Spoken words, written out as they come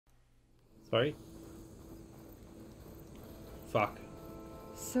Sorry. Fuck.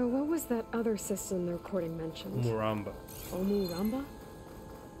 So what was that other system the recording mentioned? Muramba. Omuramba?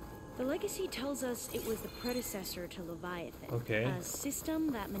 The legacy tells us it was the predecessor to Leviathan. Okay. A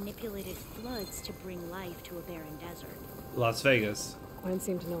system that manipulated floods to bring life to a barren desert. Las Vegas. Gwen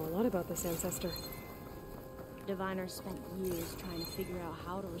seemed to know a lot about this ancestor. Diviners spent years trying to figure out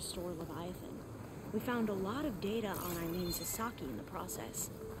how to restore Leviathan. We found a lot of data on Eileen Sasaki in the process.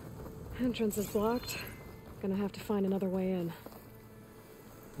 Entrance is blocked. Gonna have to find another way in.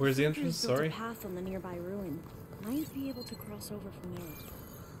 Where's the entrance? There's built Sorry. a path on the nearby ruin. Might be able to cross over from there.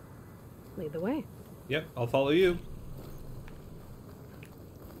 Lead the way. Yep, I'll follow you.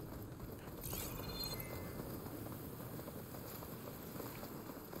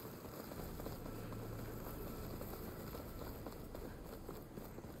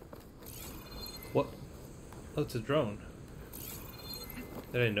 What? Oh, it's a drone.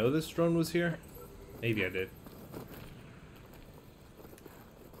 Did I know this drone was here? Maybe I did.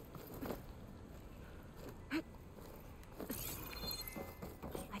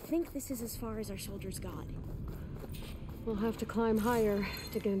 I think this is as far as our soldiers got. We'll have to climb higher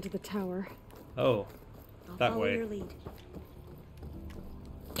to get into the tower. Oh, I'll that follow way. your lead.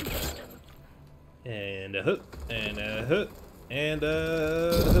 And a hook, and a hook, and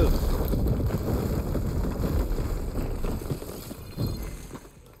a hook.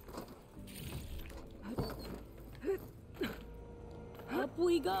 Up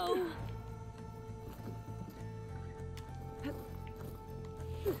we go.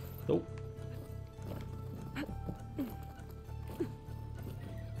 Nope.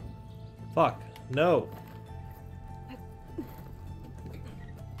 Fuck, no.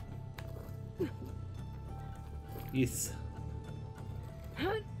 Yes.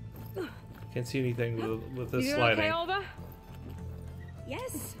 Can't see anything with this You doing sliding. okay, Alva?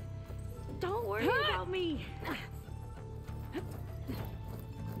 Yes. Don't worry about me.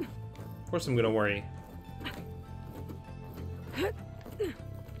 Of course I'm gonna worry.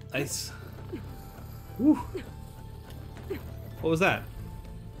 Nice. Woo. What was that?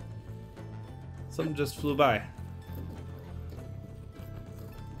 Something just flew by.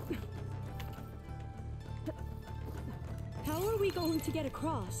 How are we going to get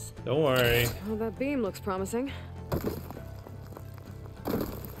across? Don't worry. Well, that beam looks promising.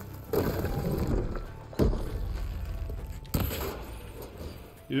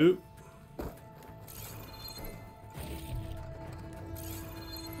 Oop.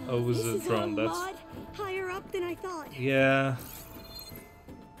 Oh, it was a This is drone. a That's lot higher up than I thought. yeah.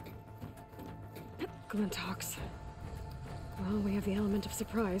 Glenn talks. Well, we have the element of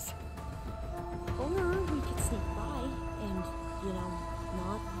surprise. Or we could sneak by and, you know,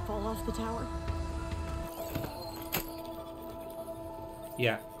 not fall off the tower.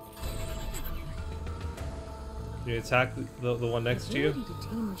 Yeah. You attack the one next to you? Ability to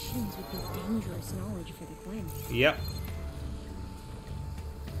tame machines would be dangerous knowledge for the Glen. Yep.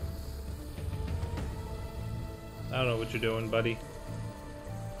 I don't know what you're doing, buddy.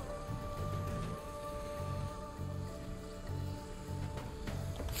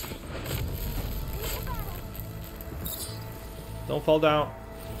 Don't fall down.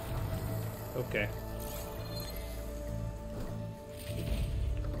 Okay.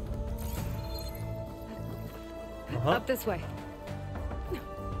 Uh-huh. Up this way.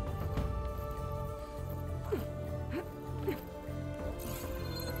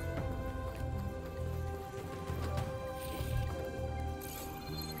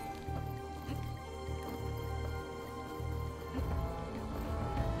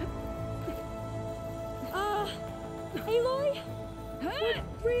 Aloy? We're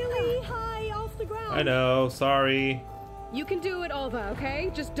really high off the ground. I know, sorry. You can do it, Alva,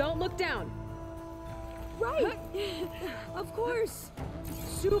 okay? Just don't look down. Right. Of course.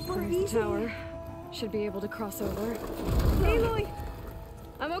 Super There's easy. the tower. Should be able to cross over. Aloy!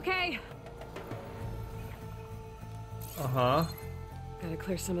 I'm okay. Uh-huh. Gotta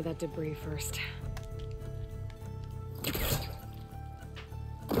clear some of that debris first.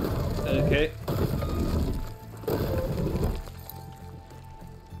 Okay.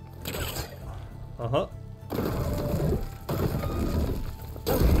 Uh-huh.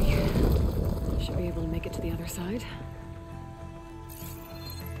 Okay. Should be able to make it to the other side.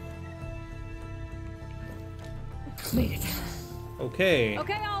 Made it. Okay.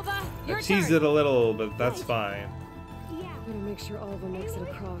 Okay, Alva, your I teased turn. it a little, but that's fine. Yeah. Gotta make sure Alva makes it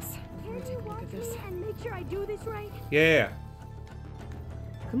across. Let me take a look at this. And make sure I do this right. Yeah.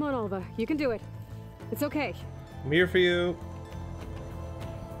 Come on, Alva. You can do it. It's okay. I'm here for you.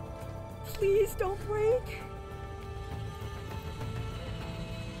 Please don't break.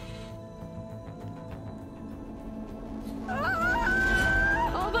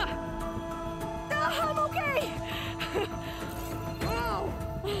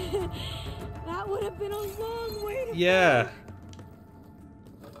 Yeah.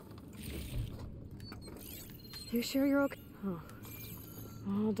 You sure you're okay? Huh.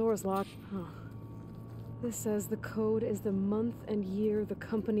 All doors locked. Huh. This says the code is the month and year the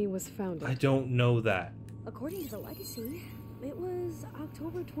company was founded. I don't know that. According to the legacy, it was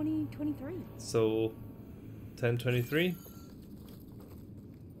October 2023. So, 1023?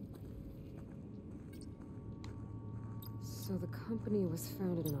 So the company was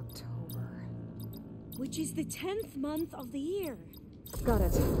founded in October. Which is the 10th month of the year. Got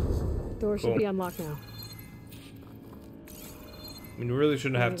it. Door should Cool. be unlocked now. I mean, we really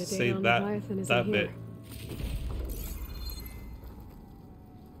shouldn't have to The say data on that Leviathan isn't that here. bit.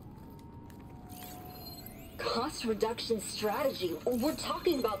 Cost reduction strategy. We're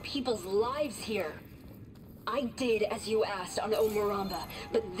talking about people's lives here. I did as you asked on Omuramba,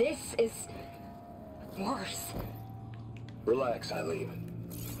 but this is worse. Relax, Eileen.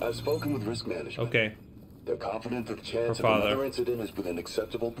 I've spoken with risk management. Okay. They're confident that the chance Her of father. another incident is within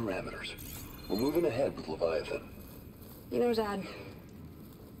acceptable parameters. We're moving ahead with Leviathan. You know, Dad,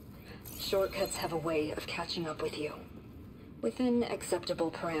 shortcuts have a way of catching up with you. Within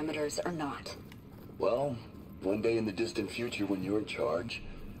acceptable parameters or not. Well, one day in the distant future when you're in charge,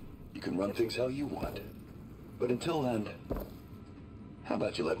 you can run things how you want. But until then, how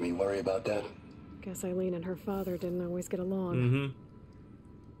about you let me worry about that? Guess Eileen and her father didn't always get along. Mm-hmm.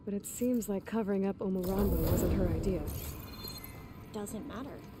 But it seems like covering up Omuramba wasn't her idea. Doesn't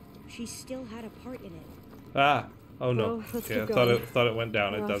matter. She still had a part in it. Ah. Oh no. Well, let's Okay, I keep thought going. it went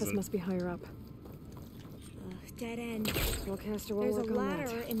down. Her It office doesn't. must be higher up. Dead end. Spellcaster will There's a work on ladder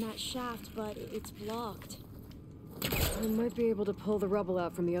that. in that shaft, but it's blocked. I might be able to pull the rubble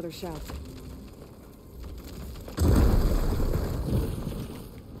out from the other shaft.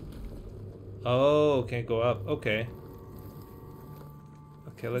 Oh, can't go up. Okay.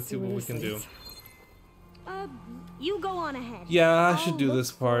 Okay, let's see what we this can do. leads. You go on ahead. Yeah, I I'll should do look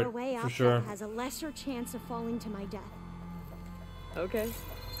this for a part way for out sure. that has a lesser chance of falling to my death. Okay.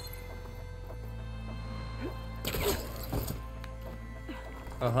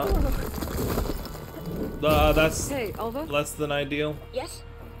 That's Hey, Alva? less than ideal. Yes?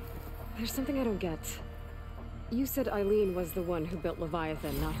 There's something I don't get. You said Eileen was the one who built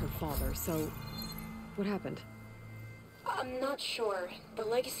Leviathan, not her father, so what happened? I'm not sure. The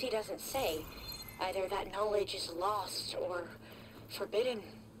legacy doesn't say. Either that knowledge is lost or forbidden.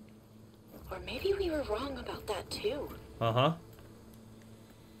 Or maybe we were wrong about that too. Uh-huh.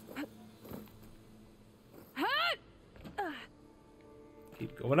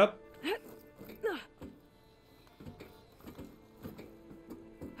 Keep going up.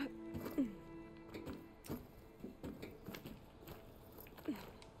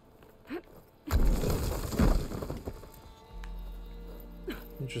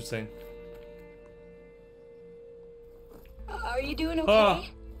 Interesting. Are you doing okay, Ah.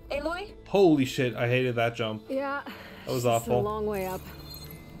 Aloy? Holy shit, I hated that jump. Yeah. That was it's awful. a long way up.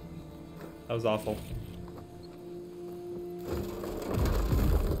 That was awful.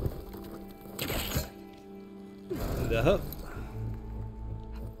 The hook.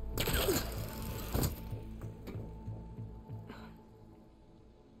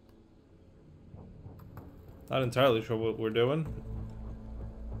 Not entirely sure what we're doing.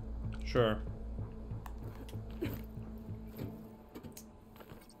 Sure.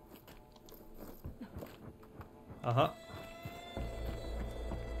 Uh-huh.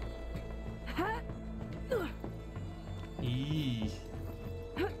 Eee.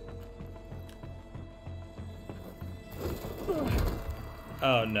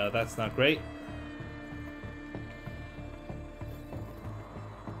 Oh no, that's not great.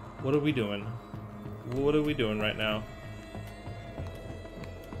 What are we doing? What are we doing right now?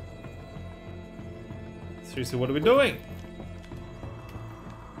 Seriously, what are we doing?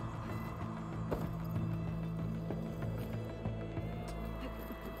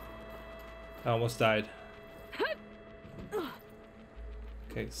 I almost died.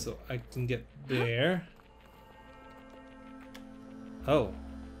 Okay, so I can get there. Oh.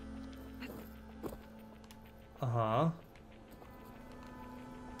 Uh-huh.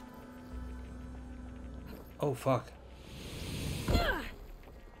 Oh, fuck.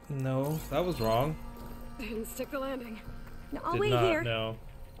 No, that was wrong. Didn't stick the landing. No, I'll Did wait not, here. no.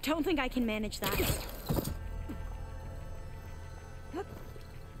 Don't think I can manage that.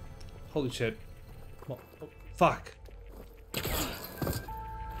 Holy shit. Oh, fuck. I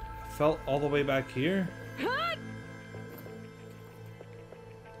fell all the way back here?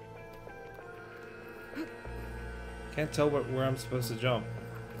 Can't tell where I'm supposed to jump.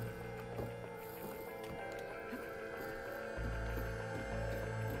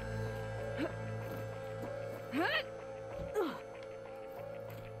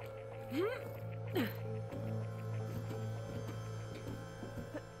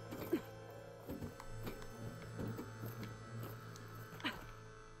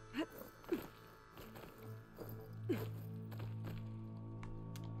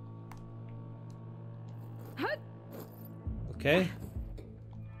 Okay.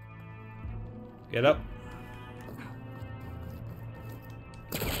 Get up.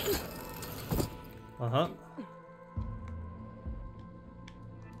 Uh-huh.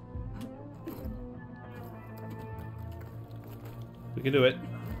 We can do it.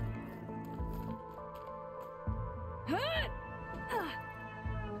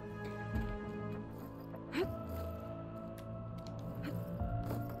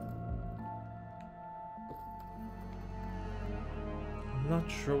 I'm not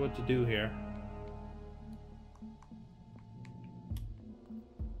sure what to do here.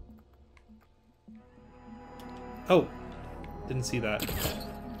 Oh, didn't see that.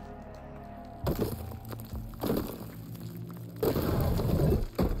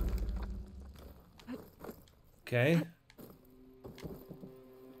 Okay.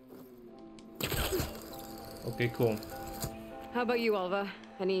 Okay, cool. How about you, Alva?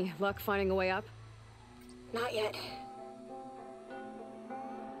 Any luck finding a way up? Not yet.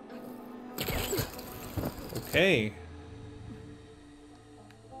 Okay.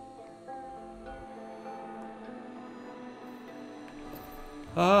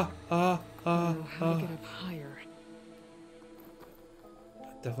 Oh, how to get up higher?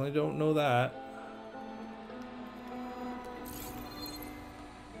 Definitely don't know that.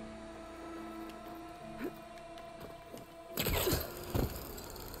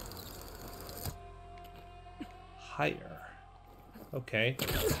 Higher. Okay.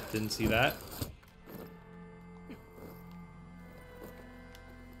 Didn't see that.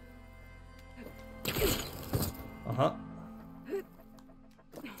 Uh-huh.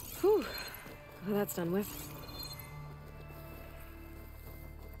 Whew. Well, that's done with.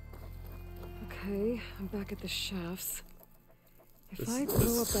 Okay, I'm back at the shafts. If I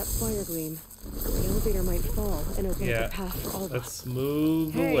throw up that fire gleam, the elevator might fall and open up a path for Alva. Let's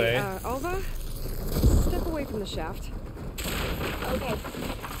move Hey, away. Alva? Step away from the shaft. Okay.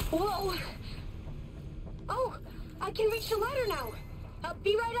 Whoa! Oh, I can reach the ladder now.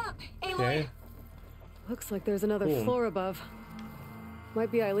 Be right up, Aloy. Okay. Looks like there's another Cool. floor above.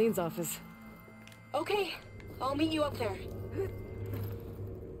 Might be Eileen's office. Okay, I'll meet you up there.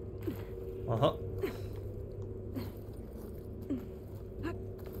 Uh-huh.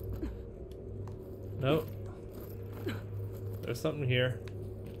 Nope. There's something here.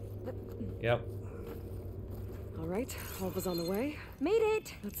 Yep. All right, Alva's on the way. Made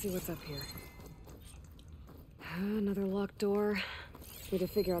it! Let's see what's up here. Another locked door. Need to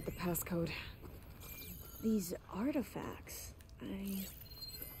figure out the passcode. These artifacts.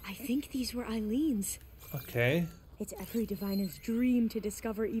 I think these were Eileen's. Okay. It's every diviner's dream to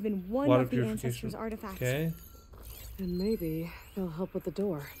discover even one Water of the purification. ancestors' artifacts. Okay. And maybe they'll help with the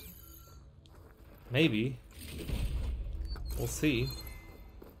door. Maybe. We'll see.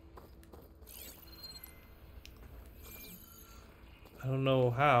 I don't know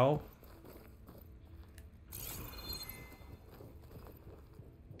how.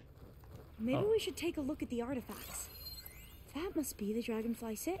 Maybe we should take a look at the artifacts. That must be the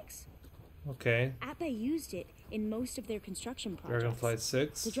Dragonfly 6. Okay. Ape used it in most of their construction projects. Dragonfly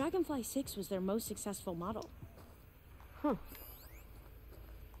 6. The Dragonfly 6 was their most successful model. Huh.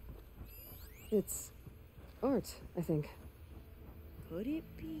 It's art, I think. Could it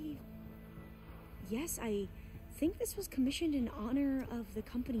be? Yes, I think this was commissioned in honor of the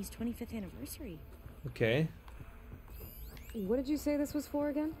company's 25th anniversary. Okay. What did you say this was for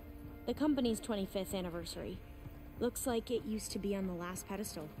again? The company's 25th anniversary. Looks like it used to be on the last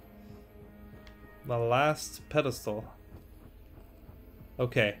pedestal. The last pedestal.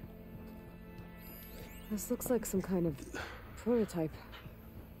 Okay. This looks like some kind of prototype.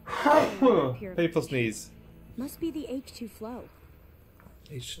 Painful sneeze. Must be the H2 Flow.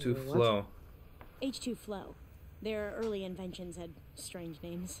 H2 What? flow. H2 Flow. Their early inventions had strange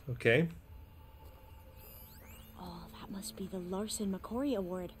names. Okay. Oh, that must be the Larson McCory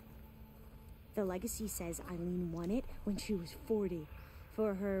Award. The legacy says Eileen won it when she was 40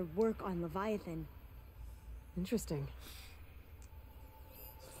 for her work on Leviathan. Interesting.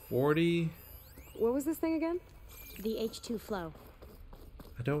 40. What was this thing again? The H2 Flow.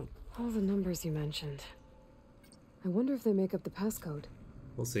 I don't. All the numbers you mentioned. I wonder if they make up the passcode.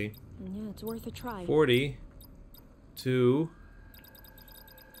 We'll see. Yeah, it's worth a try. 40 to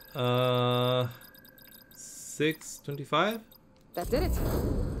 625. That did it!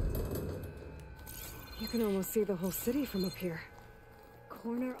 You can almost see the whole city from up here.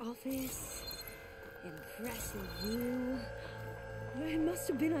 corner office. Impressive view. It must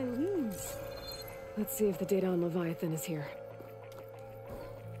have been Eileen's. Let's see if the data on Leviathan is here.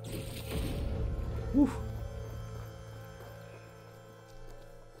 Whew.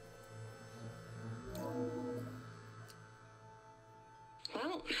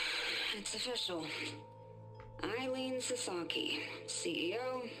 Well, it's official. Eileen Sasaki,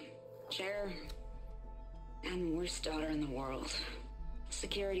 CEO, chair, and worst daughter in the world.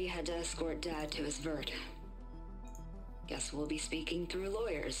 Security had to escort Dad to his vert. Guess we'll be speaking through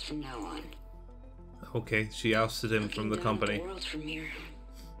lawyers from now on. Okay, she ousted him from the Looking down at company. the world from here.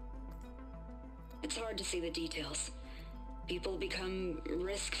 It's hard to see the details. People become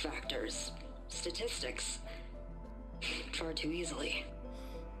risk factors, statistics, far too easily.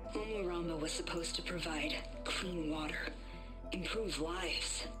 Omuramba was supposed to provide clean water, improve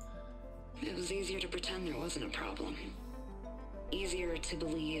lives. It was easier to pretend there wasn't a problem. Easier to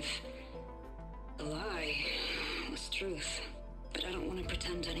believe the lie was truth. But I don't want to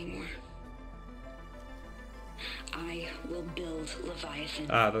pretend anymore. I will build Leviathan.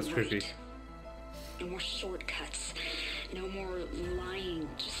 Ah, that's right. creepy. No more shortcuts. No more lying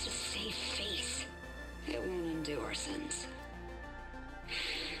just to save face. It won't undo our sins.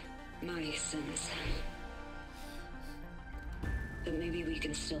 My sins. But maybe we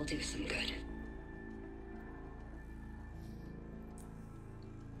can still do some good.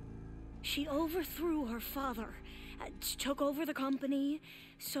 She overthrew her father, took over the company,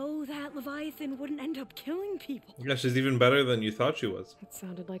 so that Leviathan wouldn't end up killing people. Yeah, she's even better than you thought she was. It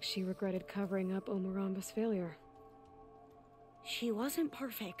sounded like she regretted covering up Omuramba's failure. She wasn't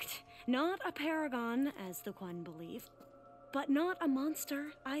perfect. Not a paragon, as the Quan believe. But not a monster,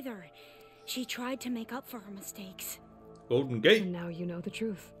 either. She tried to make up for her mistakes. Golden Gate. And now you know the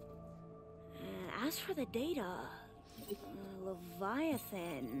truth. As for the data...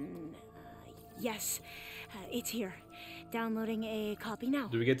 Leviathan... yes, it's here. Downloading a copy now.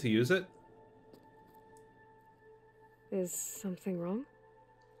 Do we get to use it? Is something wrong?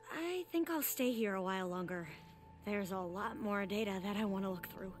 I think I'll stay here a while longer. There's a lot more data that I want to look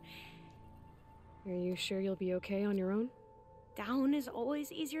through. Are you sure you'll be okay on your own? Down is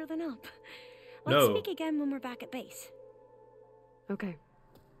always easier than up. Let's No. speak again when we're back at base. Okay.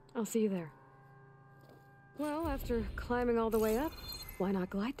 I'll see you there. Well, after climbing all the way up, why not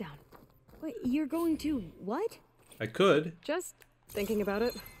glide down? Wait, you're going to what? I could. Just thinking about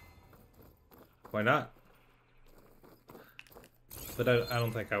it. Why not? But I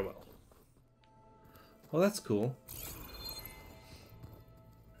don't think I will. Well, that's cool.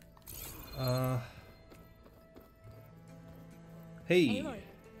 Hey. Aloy,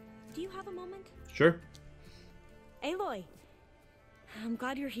 do you have a moment? Sure. Aloy, I'm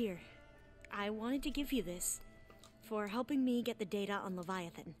glad you're here. I wanted to give you this for helping me get the data on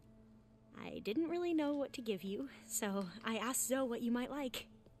Leviathan. I didn't really know what to give you, so I asked Zoe what you might like.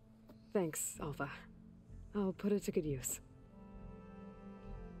 Thanks, Alpha. I'll put it to good use.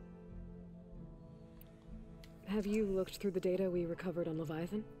 Have you looked through the data we recovered on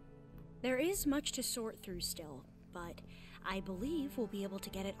Leviathan? There is much to sort through still, but I believe we'll be able to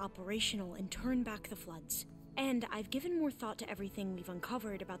get it operational and turn back the floods. And I've given more thought to everything we've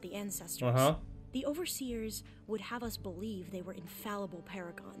uncovered about the ancestors. Uh-huh. The Overseers would have us believe they were infallible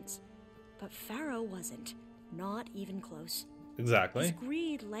paragons. But Pharaoh wasn't. Not even close. Exactly. His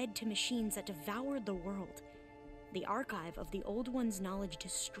greed led to machines that devoured the world. The archive of the Old One's knowledge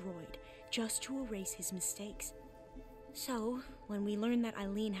destroyed, just to erase his mistakes. So, when we learned that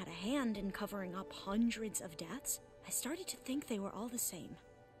Eileen had a hand in covering up hundreds of deaths, I started to think they were all the same.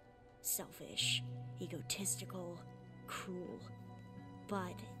 Selfish, egotistical, cruel.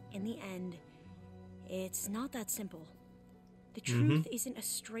 But, in the end, it's not that simple. The truth isn't a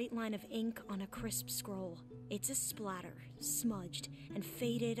straight line of ink on a crisp scroll. It's a splatter, smudged and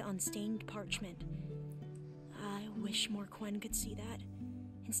faded on stained parchment. I wish more Quen could see that,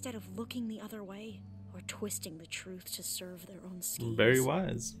 instead of looking the other way or twisting the truth to serve their own schemes. Very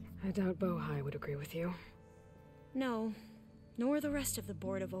wise. I doubt Bohai would agree with you. No, nor the rest of the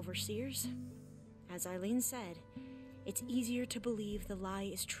Board of Overseers. As Eileen said, it's easier to believe the lie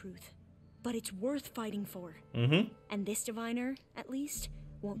is truth, but it's worth fighting for. And this diviner, at least,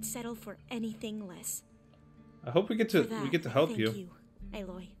 won't settle for anything less. I hope we get to help Thank you,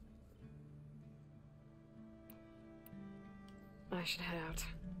 Aloy. I should head out.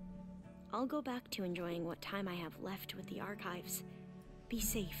 I'll go back to enjoying what time I have left with the archives. Be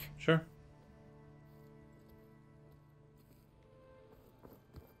safe. Sure.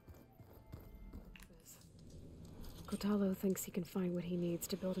 Kotalo thinks he can find what he needs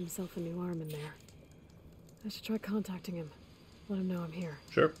to build himself a new arm in there. I should try contacting him. Let him know I'm here.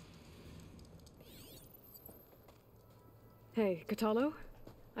 Sure. Hey, Katalo?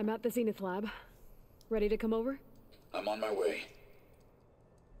 I'm at the Zenith lab. Ready to come over? I'm on my way.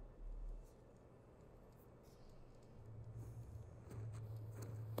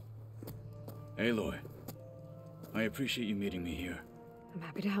 Aloy, I appreciate you meeting me here. I'm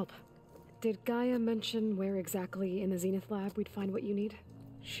happy to help. Did Gaia mention where exactly in the Zenith lab we'd find what you need?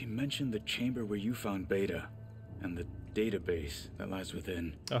 She mentioned the chamber where you found Beta, and the database that lies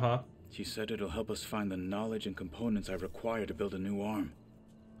within. Uh-huh. She said it'll help us find the knowledge and components I require to build a new arm.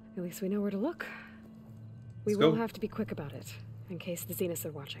 At least we know where to look. We Let's will go. have to be quick about it, in case the Zeniths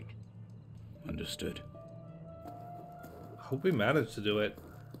are watching. Understood. Hope we managed to do it.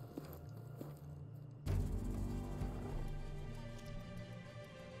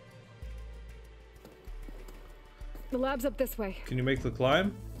 The lab's up this way. Can you make the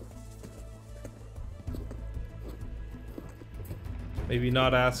climb? Maybe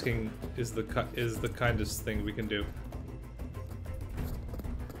not asking is the kindest thing we can do.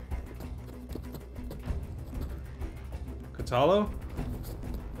 Katalo?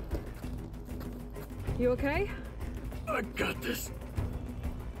 You okay? I got this.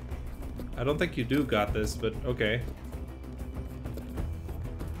 I don't think you do got this, but okay.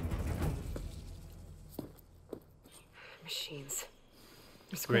 Machines.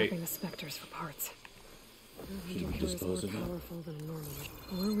 They're Great. scrapping the specters for parts. Should we Hunter killers dispose more of them? powerful than a normal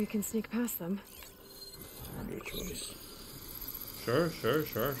machine. Or we can sneak past them. Your choice. Sure.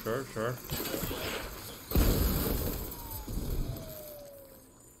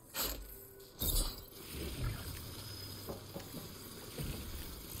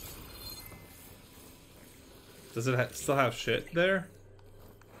 Does it still have shit there?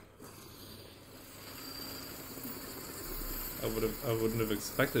 I wouldn't have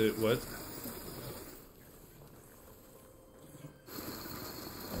expected it would.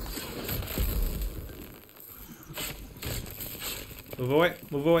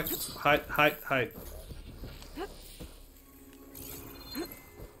 Move away, hide.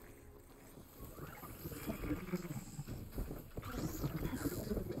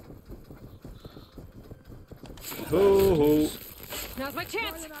 Ho. Now's my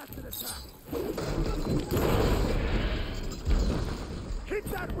chance! Hit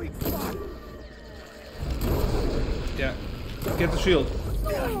that weak spot! Yeah, get the shield.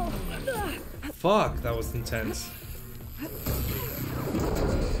 Fuck, that was intense.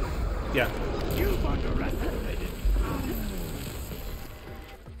 Yeah. You've underestimated.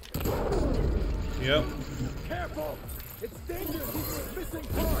 Yep. Careful! It's dangerous. He's missing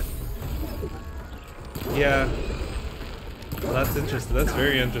parts. Yeah. Well, that's interesting. That's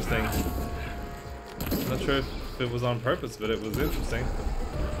very interesting. I'm not sure if it was on purpose, but it was interesting.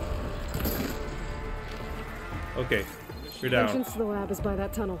 Okay, you're The down. entrance to the lab is by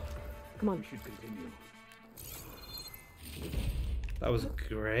that tunnel. Come on. Should continue. That was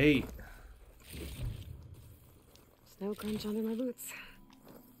great. Snow crunch under my boots.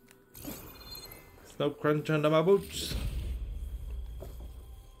 Snow crunch under my boots.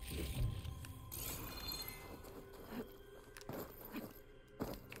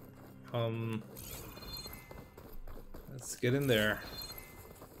 Let's get in there.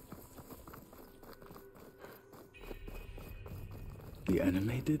 The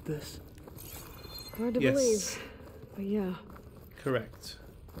anime did this? Hard to Yes. believe. But yeah. Correct.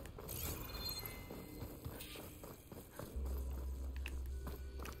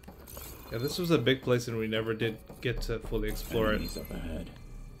 Yeah, this was a big place and we never did get to fully explore it. Enemies up ahead.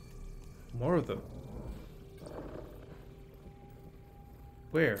 More of them.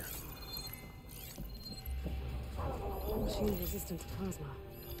 Where? Machine resistant to plasma.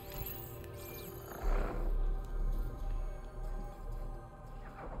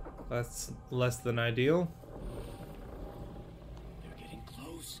 That's less than ideal. They're getting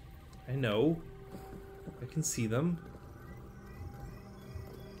close. I know. I can see them.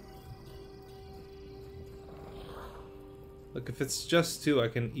 Look, if it's just two, I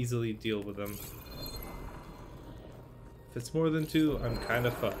can easily deal with them. If it's more than two, I'm kind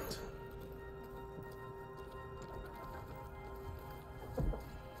of fucked.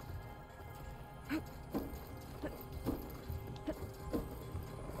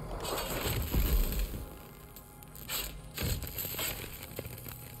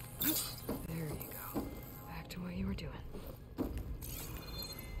 There you go. Back to what you were doing.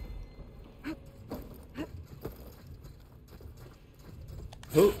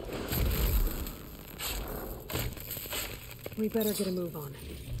 Oh, We better get a move on.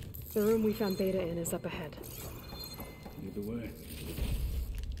 The room we found Beta in is up ahead. Either way.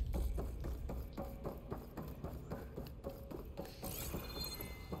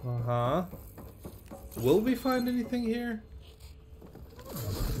 Uh-huh. Will we find anything here?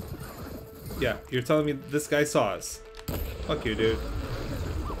 Yeah, you're telling me this guy saw us. Fuck you, dude.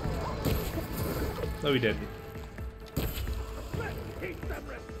 No, he didn't.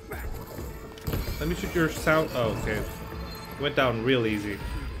 Let me shoot your sound. Oh, okay. Went down real easy.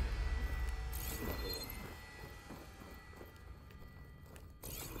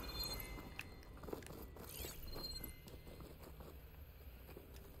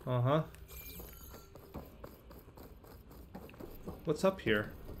 Uh-huh. What's up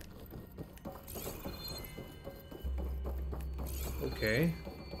here? Okay.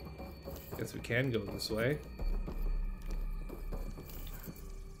 Guess we can go this way.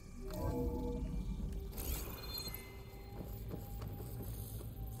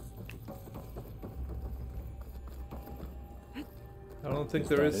 I don't think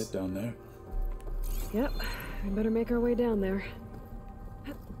there is. It down there? Yep, we better make our way down there.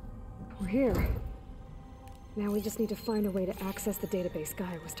 We're here. Now we just need to find a way to access the database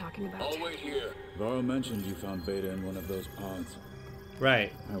Guy was talking about. I'll wait here. Varro mentioned you found Beta in one of those pods.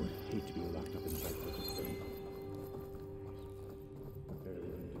 Right. I would hate to be locked up inside such a thing.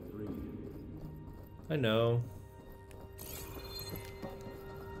 I know.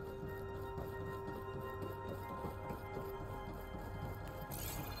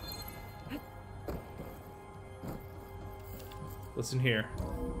 Listen here.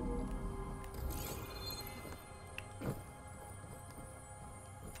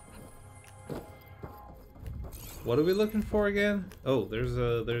 What are we looking for again? Oh, there's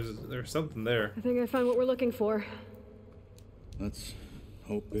something there. I think I found what we're looking for. Let's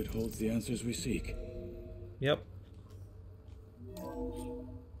hope it holds the answers we seek. Yep.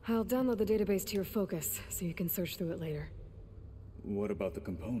 I'll download the database to your Focus so you can search through it later. What about the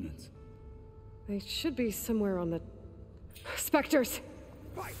components? They should be somewhere on the... Spectres!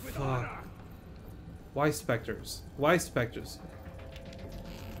 Why specters? Why specters?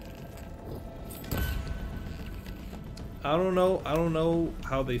 I don't know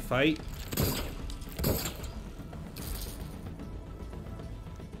how they fight.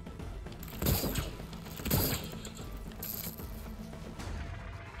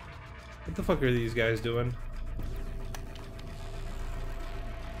 What the fuck are these guys doing?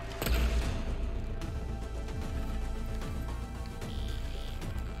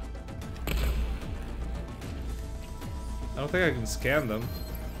 I don't think I can scan them.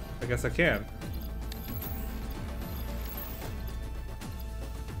 I guess I can.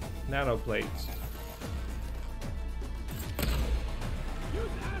 Nanoplates. Use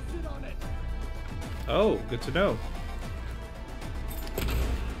acid on it. Oh, good to know.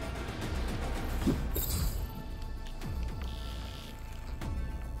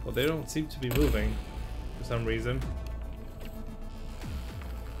 Well, they don't seem to be moving for some reason.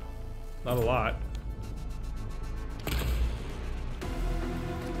 Not a lot.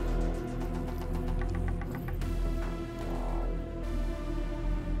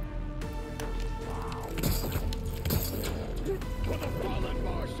 For the fallen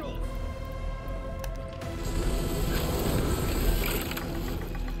marshals.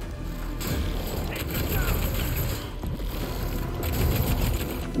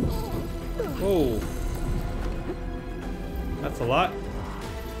 Whoa. That's a lot.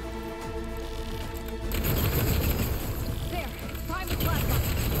 There! Prime the plasma!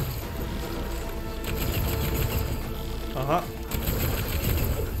 Uh-huh.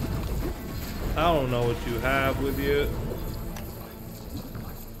 I don't know what you have with you.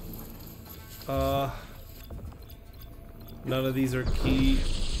 None of these are key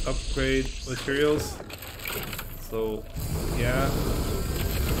upgrade materials. So, yeah.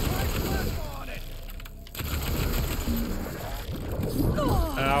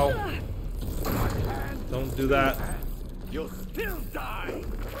 Ow. Don't do that. You'll still die.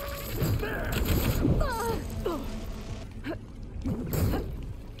 There.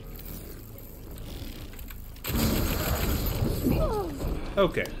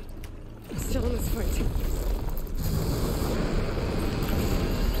 Okay. Still in this fight.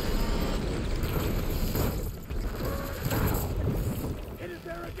 It is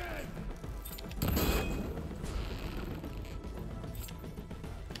there again.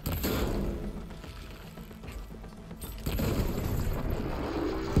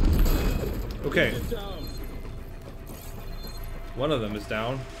 Okay. Get down. One of them is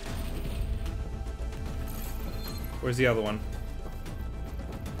down. Where's the other one?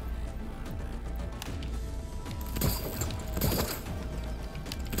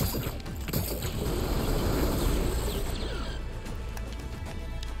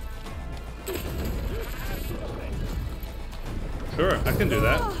 Sure, I can do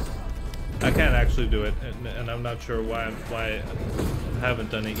that. I can actually do it, and I'm not sure why I haven't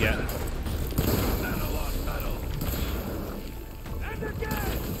done it yet. Battle on battle. And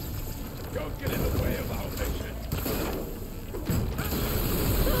again! Don't get in the way of our mission.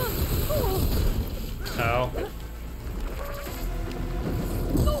 Ow.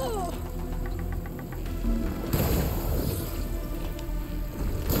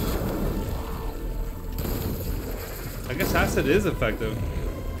 I guess acid is effective.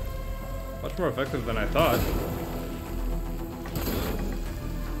 Much more effective than I thought.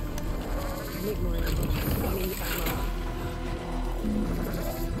 I need more ammo. I need ammo.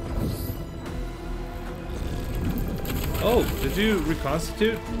 Oh, did you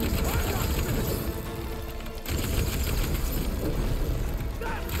reconstitute?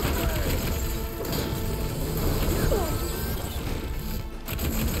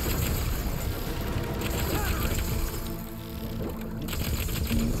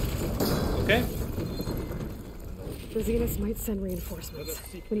 Okay. The Zeniths might send reinforcements.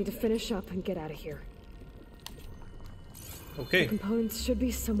 We need to finish up and get out of here. Okay. The components should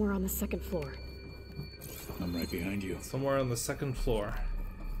be somewhere on the second floor. I'm right behind you. Somewhere on the second floor.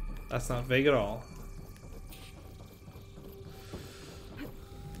 That's not vague at all.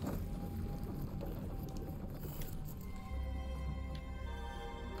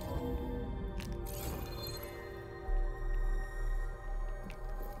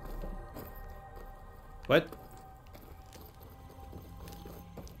 What?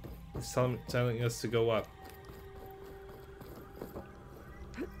 It's telling us to go up.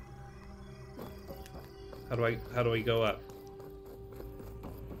 How do I go up?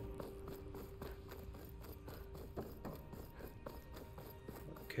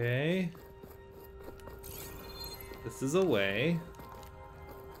 Okay. This is a way.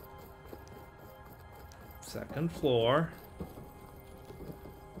 Second floor.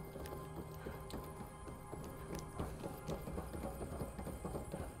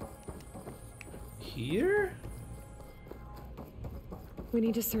 Here? We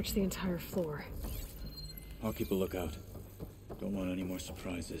need to search the entire floor. I'll keep a lookout. Don't want any more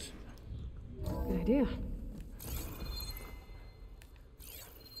surprises. Good idea.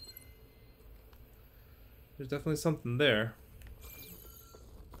 There's definitely something there.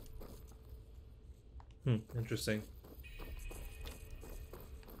 Interesting.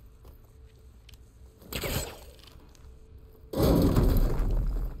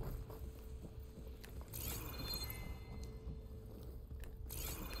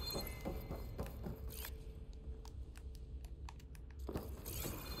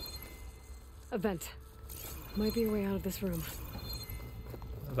 A vent. Might be a way out of this room.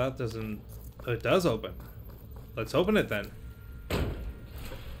 That doesn't... Oh, it does open. Let's open it then.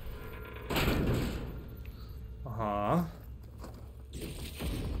 Uh-huh.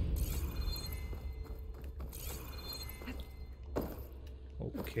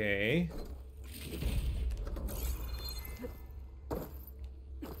 Okay.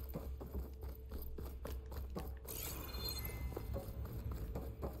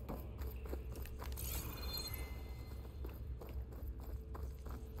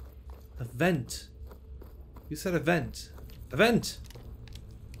 A vent. You said a vent. A vent!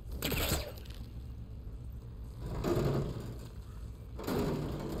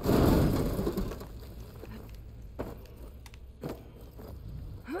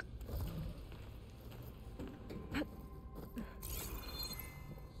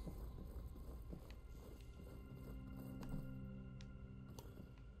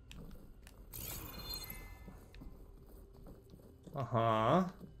 Uh-huh.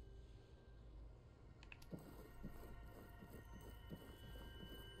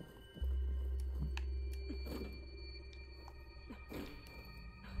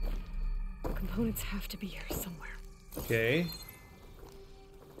 Components have to be here somewhere. Okay.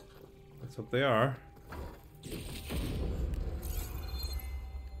 Let's hope they are.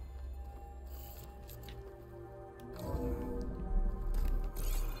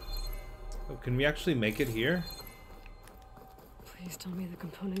 Oh, can we actually make it here? Please tell me the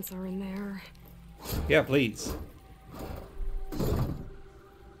components are in there. Yeah, please.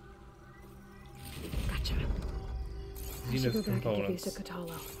 Gotcha. I should go Zenith back and give these components. to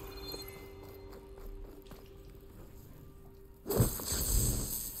Katalo.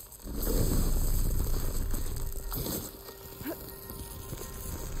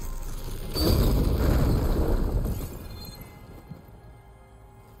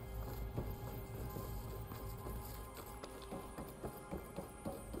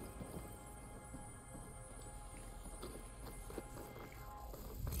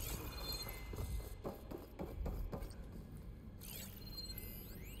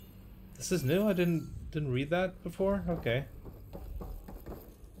 This is new? I didn't read that before? Okay.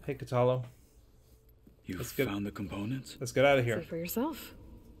 Hey, Katalo. You found the components? Let's get out of See here. for yourself.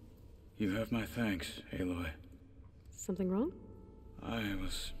 You have my thanks, Aloy. Something wrong? I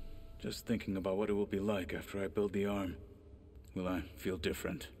was just thinking about what it will be like after I build the arm. Will I feel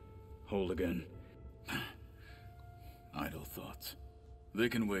different? Whole again? Idle thoughts. They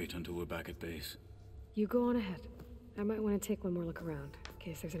can wait until we're back at base. You go on ahead. I might want to take one more look around, in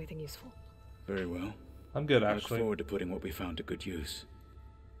case there's anything useful. Very well. I'm good, I actually. look forward to putting what we found to good use.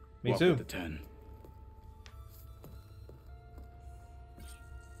 Me Walk too. with the 10.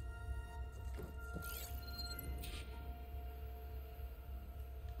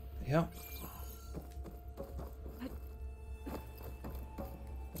 Yeah.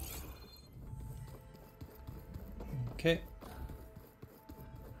 Okay.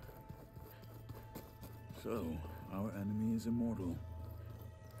 So, our enemy is immortal.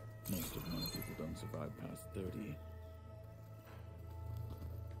 Most of my people don't survive past 30.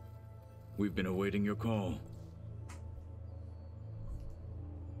 We've been awaiting your call.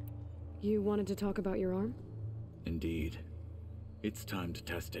 You wanted to talk about your arm? Indeed. It's time to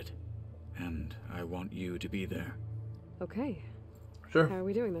test it. And I want you to be there. Okay. Sure. How are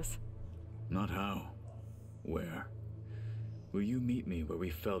we doing this? Not how. Where? Will you meet me where we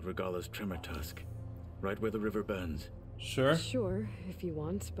felled Regala's tremor tusk? Right where the river bends. Sure. Sure, if you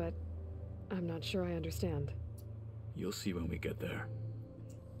want, but I'm not sure I understand. You'll see when we get there.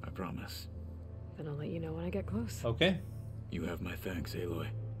 I promise. Then I'll let you know when I get close. Okay. You have my thanks, Aloy.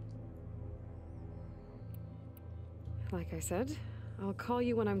 Like I said, I'll call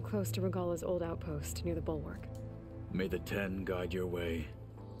you when I'm close to Regala's old outpost near the bulwark. May the 10 guide your way.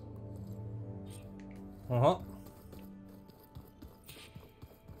 Uh-huh.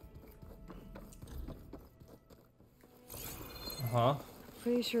 Uh-huh.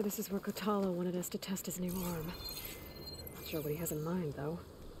 Pretty sure this is where Kotalo wanted us to test his new arm. Not sure what he has in mind, though.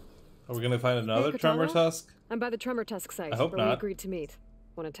 Are we gonna find another Hey, tremor Kotalo? tusk? I'm by the Tremor Tusk site, I hope where we not. agreed to meet.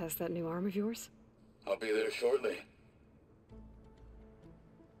 Want to test that new arm of yours? I'll be there shortly.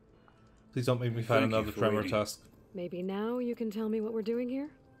 Please don't make me find Thank you another for tremor waiting. tusk. Maybe now you can tell me what we're doing here?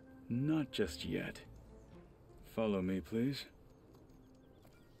 Not just yet. Follow me, please.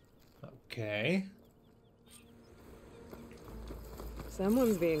 Okay.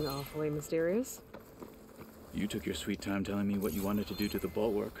 Someone's being awfully mysterious. You took your sweet time telling me what you wanted to do to the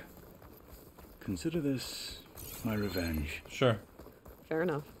bulwark. Consider this my revenge. Sure. Fair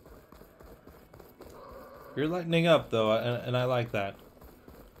enough. You're lightening up, though, and I like that.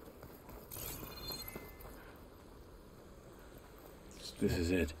 This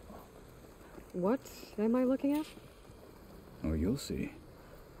is it. What am I looking at? Oh, you'll see.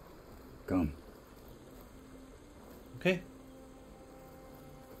 Come. Okay.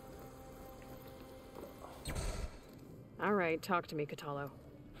 All right, talk to me, Kotalo.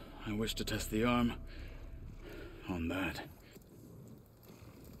 I wish to test the arm on that.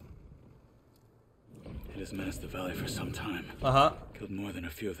 It has menaced the valley for some time. Uh-huh. Killed more than a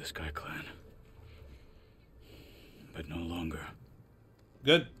few of the Sky Clan. But no longer.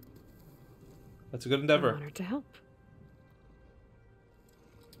 Good. That's a good I'm endeavor. honored to help.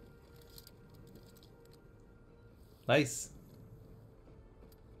 Nice.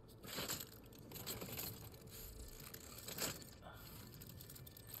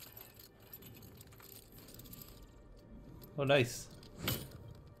 Oh, nice.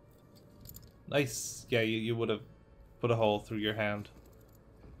 Nice. Yeah, you would have put a hole through your hand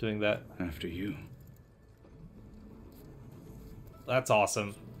doing that. After you. That's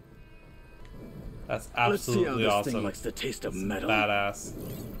awesome. That's Let's see how absolutely this awesome. thing likes the taste of metal. Badass.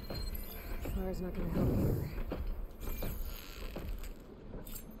 Fire's not gonna help here.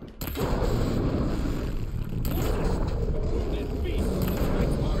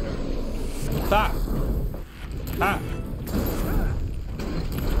 Ha! Ha!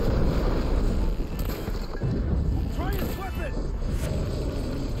 Try his weapon!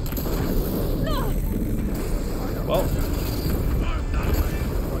 Well.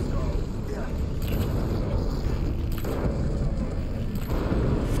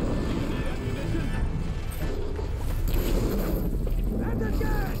 And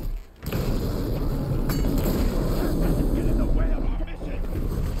again! Get in the way of our mission!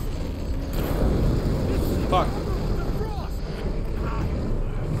 Fuck.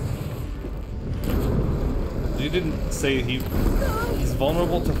 You didn't say he's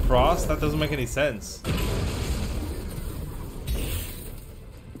vulnerable to frost? That doesn't make any sense.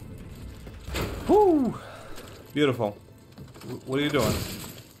 Whoo! Beautiful. What are you doing?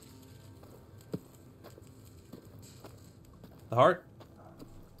 The heart?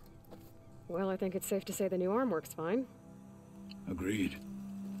 Well, I think it's safe to say the new arm works fine. Agreed.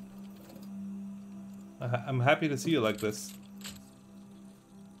 I'm happy to see you like this.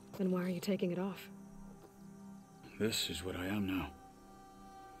 Then why are you taking it off? This is what I am now.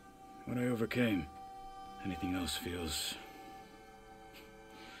 What I overcame. Anything else feels...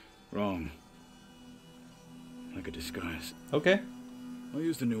 wrong. Like a disguise. Okay. I'll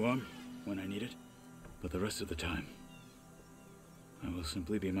use the new arm when I need it, but the rest of the time, I will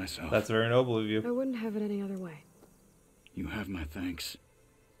simply be myself. That's very noble of you. I wouldn't have it any other way. You have my thanks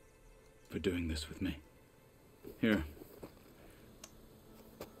for doing this with me. Here.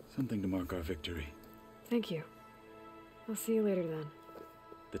 Something to mark our victory. Thank you. I'll see you later then.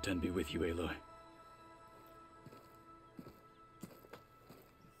 The 10 be with you, Aloy.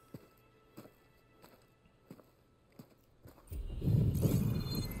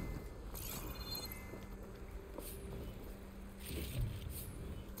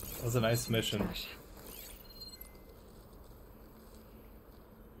 That was a nice mission. Gosh.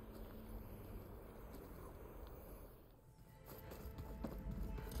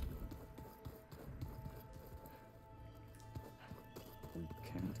 We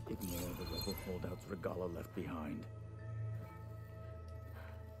can't ignore the rebel holdouts Regala left behind.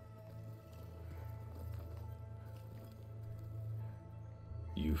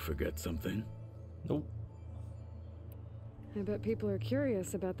 You forget something? Nope. I bet people are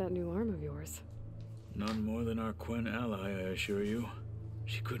curious about that new arm of yours. None more than our Quen ally, I assure you.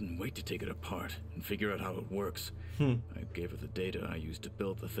 She couldn't wait to take it apart and figure out how it works. I gave her the data I used to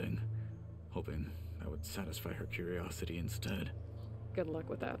build the thing, hoping that would satisfy her curiosity instead. Good luck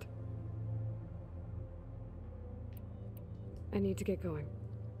with that. I need to get going.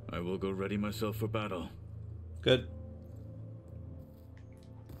 I will go ready myself for battle. Good.